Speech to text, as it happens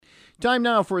Time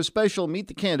now for a special Meet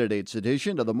the Candidates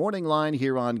edition of the Morning Line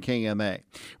here on KMA.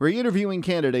 We're interviewing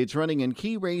candidates running in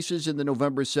key races in the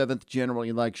November 7th general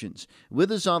elections.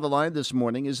 With us on the line this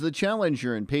morning is the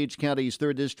challenger in Page County's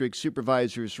 3rd District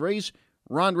Supervisor's race,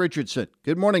 Ron Richardson.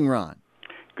 Good morning, Ron.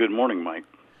 Good morning, Mike.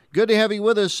 Good to have you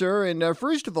with us, sir. And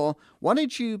first of all, why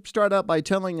don't you start out by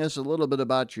telling us a little bit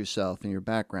about yourself and your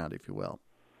background, if you will.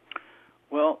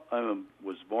 Well, I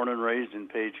was born and raised in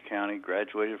Page County,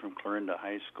 graduated from Clarinda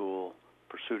High School,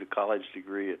 pursued a college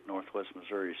degree at Northwest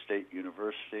Missouri State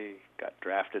University, got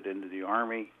drafted into the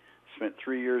Army, spent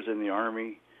 3 years in the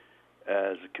Army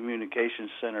as a communications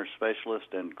center specialist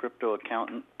and crypto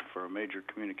accountant for a major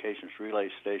communications relay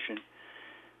station,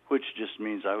 which just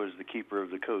means I was the keeper of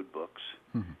the code books.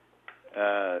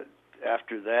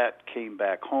 After that, came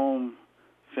back home,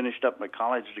 finished up my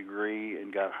college degree,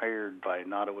 and got hired by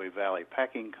Nottoway Valley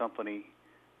Packing Company,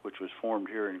 which was formed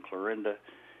here in Clarinda,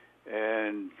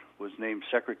 and was named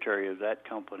secretary of that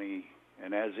company.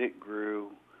 And as it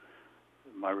grew,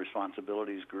 my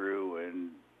responsibilities grew, and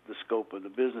the scope of the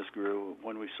business grew.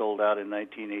 When we sold out in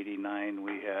 1989,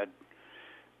 we had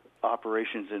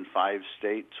operations in 5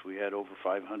 states. We had over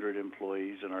 500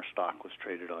 employees, and our stock was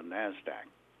traded on NASDAQ.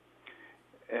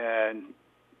 And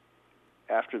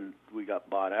after we got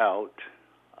bought out,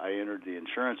 I entered the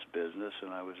insurance business,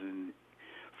 and I was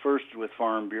first with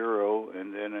Farm Bureau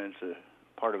and then as a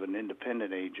part of an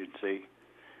independent agency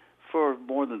for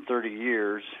more than 30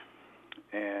 years.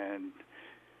 And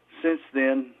since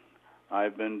then,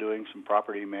 I've been doing some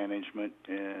property management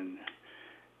and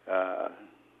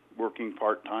working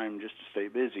part-time just to stay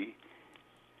busy.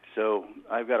 So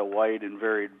I've got a wide and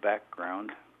varied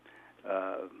background.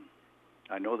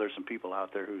 I know there's some people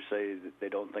out there who say that they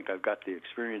don't think I've got the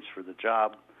experience for the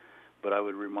job, but I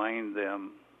would remind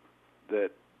them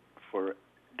that for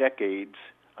decades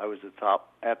I was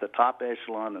at the top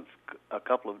echelon of a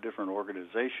couple of different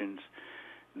organizations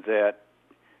that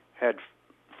had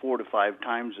 4 to 5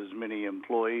 times as many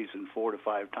employees and 4 to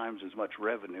 5 times as much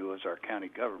revenue as our county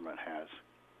government has.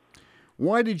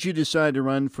 Why did you decide to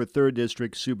run for 3rd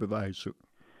District Supervisor?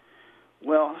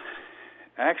 Well,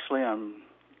 actually, I'm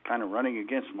kind of running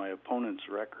against my opponent's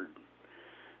record.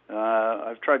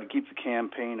 I've tried to keep the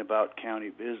campaign about county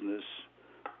business,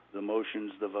 the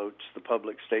motions, the votes, the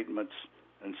public statements,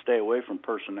 and stay away from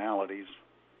personalities.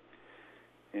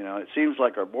 You know, it seems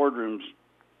like our boardrooms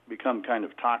become kind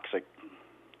of toxic,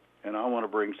 and I want to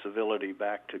bring civility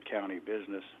back to county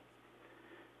business.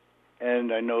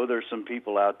 And I know there's some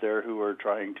people out there who are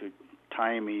trying to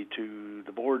tie me to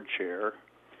the board chair,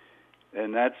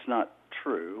 and that's not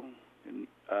true. And,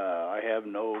 I have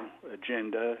no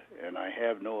agenda, and I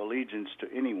have no allegiance to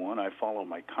anyone. I follow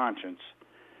my conscience,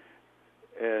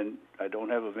 and I don't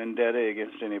have a vendetta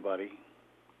against anybody.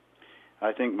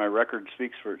 I think my record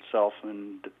speaks for itself,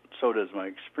 and so does my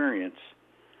experience.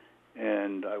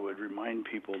 And I would remind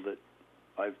people that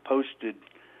I've posted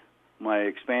my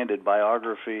expanded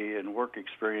biography and work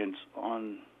experience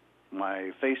on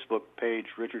my Facebook page,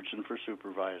 Richardson for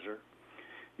Supervisor.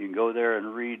 You can go there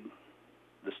and read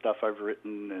the stuff I've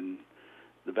written and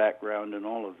the background and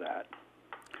all of that.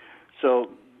 So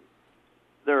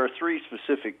there are 3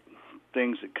 specific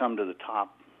things that come to the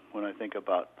top when I think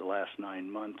about the last 9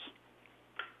 months.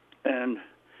 And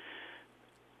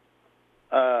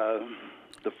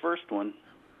the first one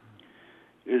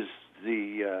is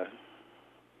the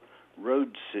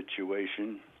road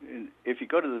situation. And if you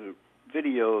go to the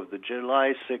video of the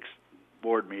July 6th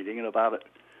board meeting, and about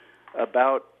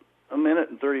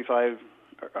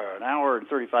an hour and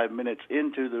 35 minutes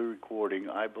into the recording,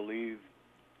 I believe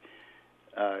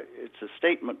it's a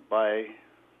statement by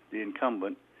the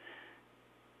incumbent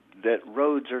that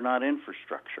roads are not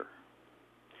infrastructure,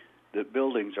 that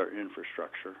buildings are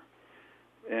infrastructure.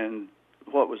 And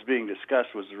what was being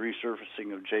discussed was the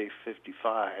resurfacing of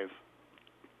J55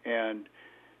 and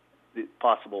the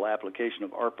possible application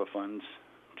of ARPA funds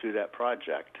to that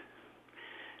project.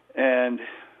 And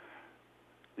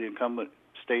the incumbent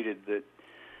stated that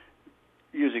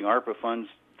using ARPA funds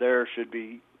there should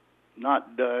be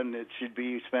not done. It should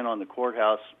be spent on the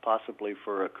courthouse, possibly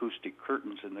for acoustic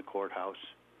curtains in the courthouse.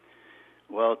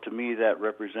 Well, to me, that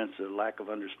represents a lack of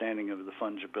understanding of the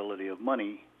fungibility of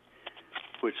money,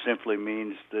 which simply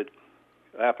means that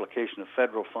application of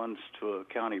federal funds to a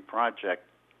county project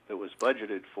that was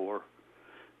budgeted for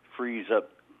frees up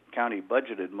county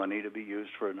budgeted money to be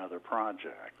used for another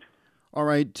project. All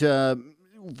right.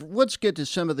 Let's get to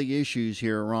some of the issues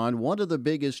here, Ron. One of the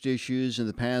biggest issues in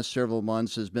the past several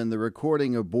months has been the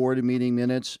recording of board meeting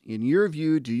minutes. In your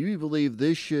view, do you believe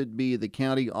this should be the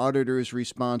county auditor's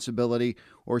responsibility,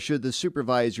 or should the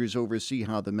supervisors oversee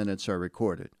how the minutes are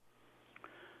recorded?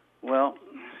 Well,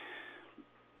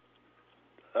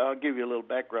 I'll give you a little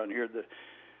background here.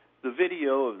 The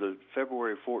video of the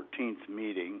February 14th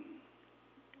meeting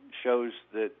shows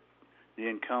that the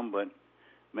incumbent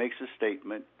makes a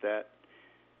statement that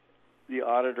the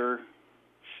auditor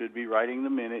should be writing the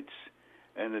minutes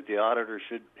and that the auditor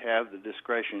should have the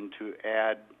discretion to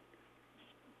add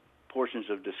portions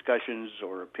of discussions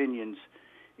or opinions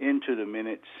into the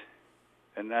minutes,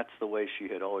 and that's the way she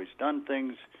had always done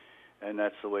things, and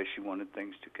that's the way she wanted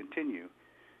things to continue.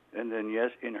 And then,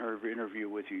 yes, in her interview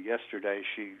with you yesterday,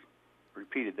 she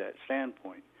repeated that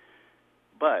standpoint.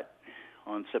 But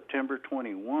on September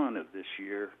 21 of this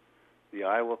year, the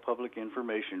Iowa Public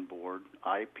Information Board,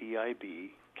 IPIB,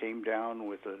 came down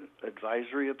with an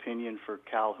advisory opinion for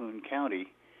Calhoun County,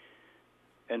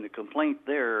 and the complaint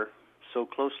there so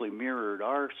closely mirrored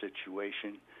our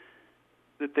situation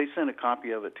that they sent a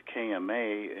copy of it to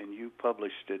KMA, and you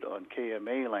published it on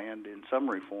KMA land in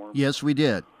summary form. Yes, we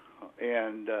did.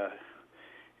 And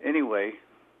anyway,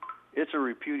 it's a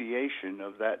repudiation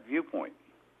of that viewpoint.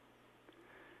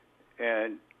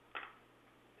 And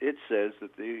it says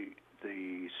that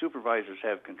the supervisors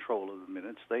have control of the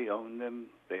minutes. They own them.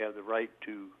 They have the right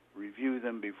to review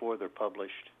them before they're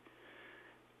published,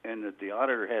 and that the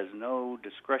auditor has no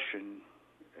discretion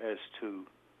as to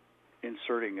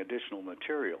inserting additional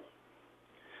material.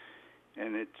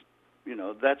 And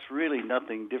that's really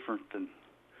nothing different than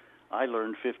I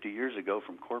learned 50 years ago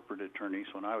from corporate attorneys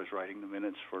when I was writing the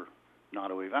minutes for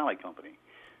Nottoway Valley Company.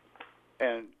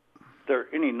 And there are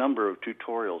any number of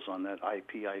tutorials on that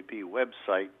IPIB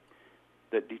website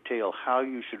that detail how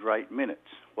you should write minutes,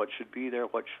 what should be there,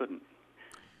 what shouldn't.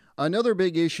 Another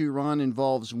big issue, Ron,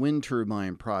 involves wind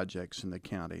turbine projects in the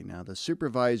county. Now, the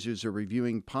supervisors are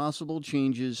reviewing possible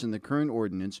changes in the current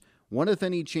ordinance. What, if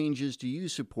any, changes do you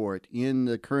support in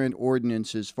the current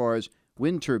ordinance as far as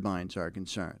wind turbines are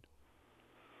concerned?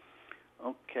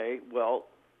 Okay, well,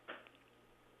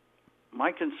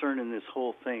 my concern in this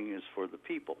whole thing is for the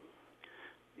people,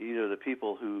 either the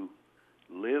people who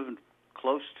live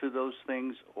close to those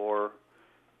things or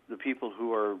the people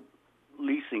who are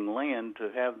leasing land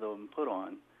to have them put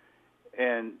on.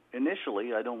 And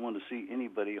initially, I don't want to see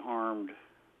anybody harmed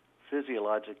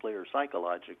physiologically or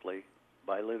psychologically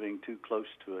by living too close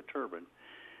to a turbine.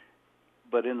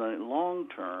 But in the long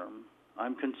term,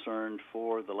 I'm concerned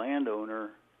for the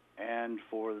landowner and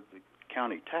for the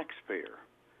county taxpayer,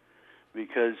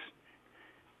 because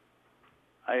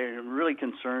I am really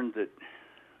concerned that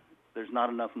there's not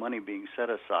enough money being set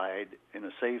aside in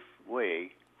a safe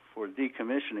way for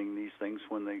decommissioning these things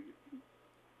when they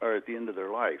are at the end of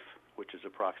their life, which is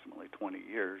approximately 20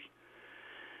 years.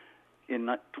 In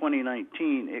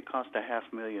 2019, it cost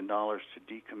 $500,000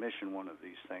 to decommission one of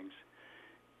these things.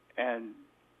 And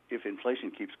if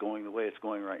inflation keeps going the way it's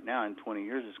going right now, in 20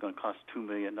 years it's going to cost $2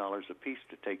 million apiece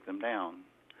to take them down.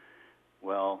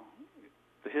 Well,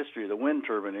 the history of the wind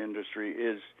turbine industry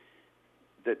is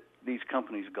that these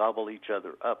companies gobble each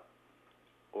other up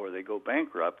or they go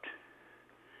bankrupt,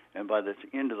 and by the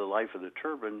end of the life of the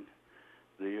turbine,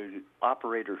 the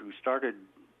operator who started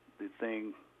the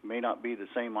thing may not be the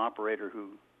same operator who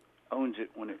owns it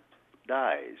when it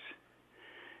dies.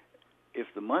 If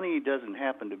the money doesn't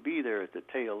happen to be there at the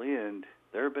tail end,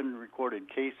 there have been recorded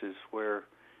cases where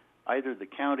either the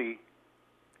county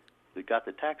that got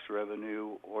the tax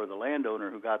revenue or the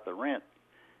landowner who got the rent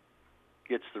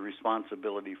gets the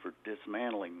responsibility for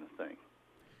dismantling the thing.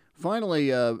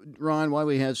 Finally, Ron, while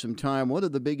we have some time, one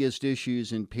of the biggest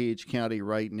issues in Page County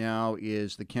right now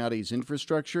is the county's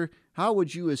infrastructure. How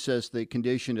would you assess the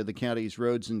condition of the county's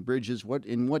roads and bridges? What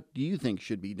do you think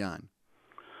should be done?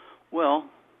 Well,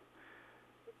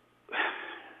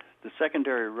 the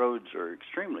secondary roads are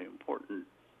extremely important,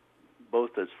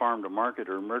 both as farm to market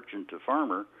or merchant to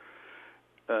farmer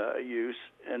use,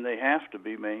 and they have to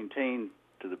be maintained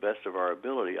to the best of our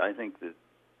ability. I think that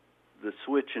the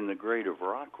switch in the grade of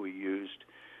rock we used,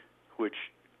 which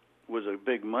was a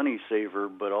big money saver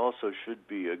but also should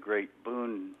be a great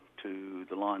boon to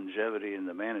the longevity and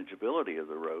the manageability of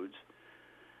the roads,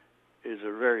 is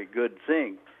a very good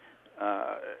thing.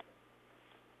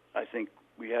 I think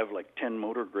we have like 10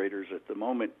 motor graders at the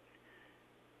moment.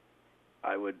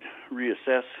 I would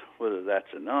reassess whether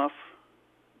that's enough,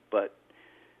 but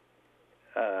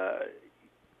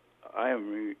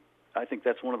I think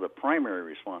that's one of the primary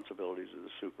responsibilities of the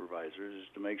supervisors, is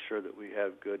to make sure that we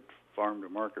have good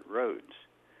farm-to-market roads.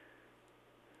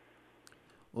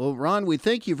 Well, Ron, we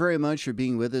thank you very much for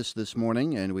being with us this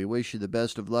morning, and we wish you the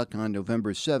best of luck on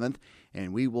November 7th,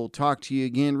 and we will talk to you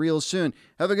again real soon.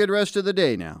 Have a good rest of the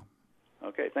day now.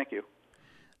 Okay, thank you.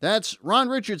 That's Ron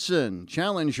Richardson,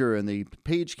 challenger in the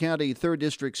Page County 3rd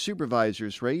District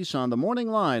Supervisor's race on the Morning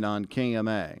Line on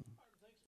KMA.